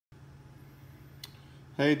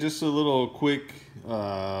Hey, just a little quick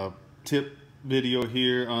tip video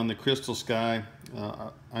here on the CrystalSky.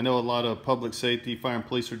 I know a lot of public safety, fire and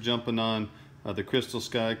police are jumping on the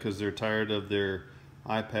CrystalSky because they're tired of their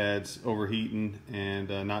iPads overheating and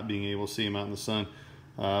not being able to see them out in the sun.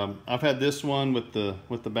 I've had this one with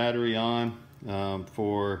the battery on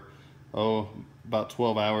for about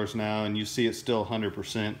 12 hours now, and you see it's still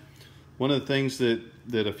 100%. One of the things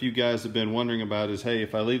that a few guys have been wondering about is, hey,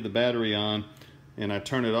 if I leave the battery on and I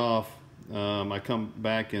turn it off, I come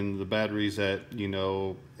back and the battery's at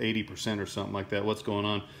 80% or something like that. What's going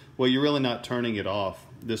on? Well, you're really not turning it off.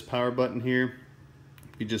 This power button here,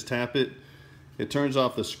 you just tap it, it turns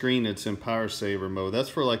off the screen. It's in power saver mode. That's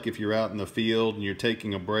for like if you're out in the field and you're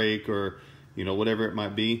taking a break or whatever it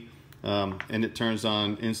might be, and it turns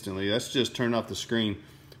on instantly. That's just turn off the screen.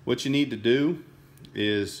 What you need to do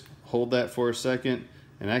is hold that for a second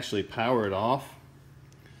and actually power it off.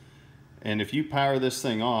 And if you power this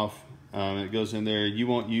thing off, it goes in there, you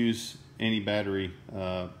won't use any battery,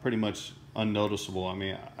 pretty much unnoticeable. I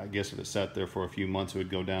mean, I guess if it sat there for a few months, it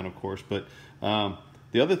would go down, of course. But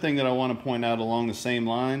the other thing that I want to point out along the same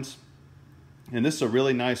lines, and this is a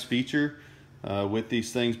really nice feature with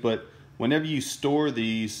these things, but whenever you store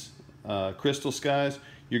these CrystalSkys,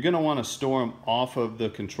 you're going to want to store them off of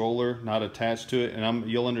the controller, not attached to it, and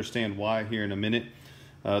you'll understand why here in a minute.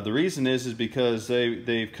 The reason is because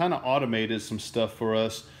they've kind of automated some stuff for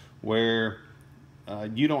us where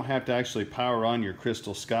you don't have to actually power on your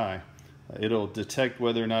CrystalSky. It'll detect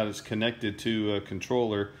whether or not it's connected to a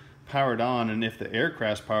controller, powered on, and if the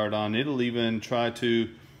aircraft's powered on, it'll even try to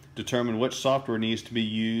determine which software needs to be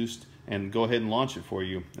used and go ahead and launch it for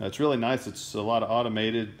you. It's really nice. It's a lot of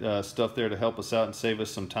automated stuff there to help us out and save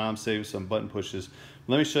us some time, save us some button pushes.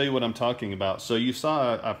 Let me show you what I'm talking about. So you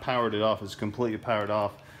saw I powered it off. It's completely powered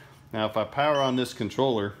off. Now if I power on this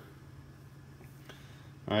controller,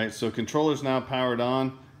 all right, so controller's now powered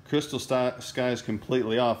on, CrystalSky is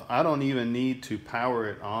completely off. I don't even need to power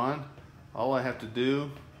it on. All I have to do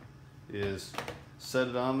is set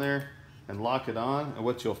it on there and lock it on, and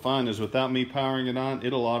what you'll find is without me powering it on,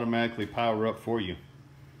 it'll automatically power up for you,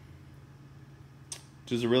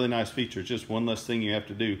 which is a really nice feature. It's just one less thing you have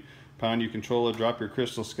to do. Power on your controller, drop your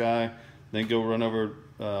CrystalSky, then go run over,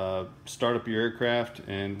 start up your aircraft,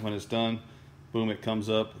 and when it's done, boom, it comes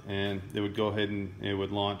up and it would go ahead and it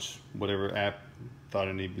would launch whatever app thought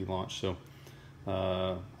it needed to be launched. So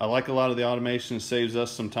I like a lot of the automation. It saves us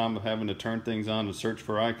some time of having to turn things on and search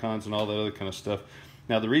for icons and all that other kind of stuff.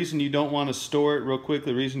 Now the reason you don't want to store it, real quick,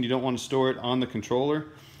 the reason you don't want to store it on the controller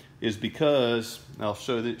is because, I'll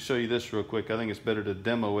show you this real quick. I think it's better to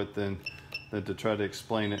demo it than to try to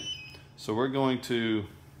explain it. So we're going to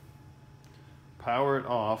power it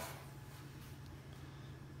off.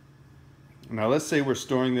 Now let's say we're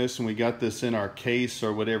storing this and we got this in our case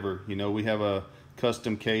or whatever. We have a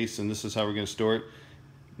custom case and this is how we're going to store it.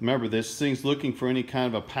 Remember, this thing's looking for any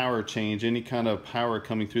kind of a power change, any kind of power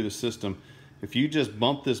coming through the system. If you just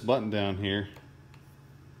bump this button down here,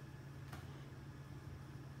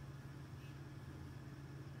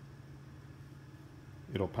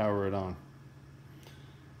 it'll power it on.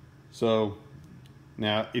 So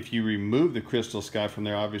now if you remove the CrystalSky from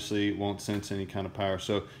there, obviously it won't sense any kind of power.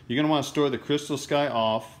 So you're going to want to store the CrystalSky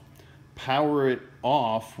off, power it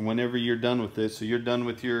off whenever you're done with this. So you're done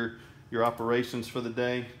with your operations for the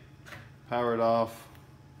day, power it off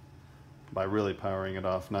by really powering it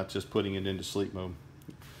off, not just putting it into sleep mode.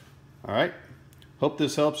 All right, hope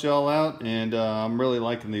this helps y'all out, and I'm really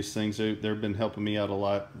liking these things. They've been helping me out a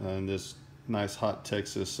lot in this nice hot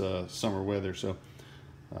Texas summer weather. So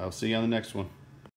I'll see you on the next one.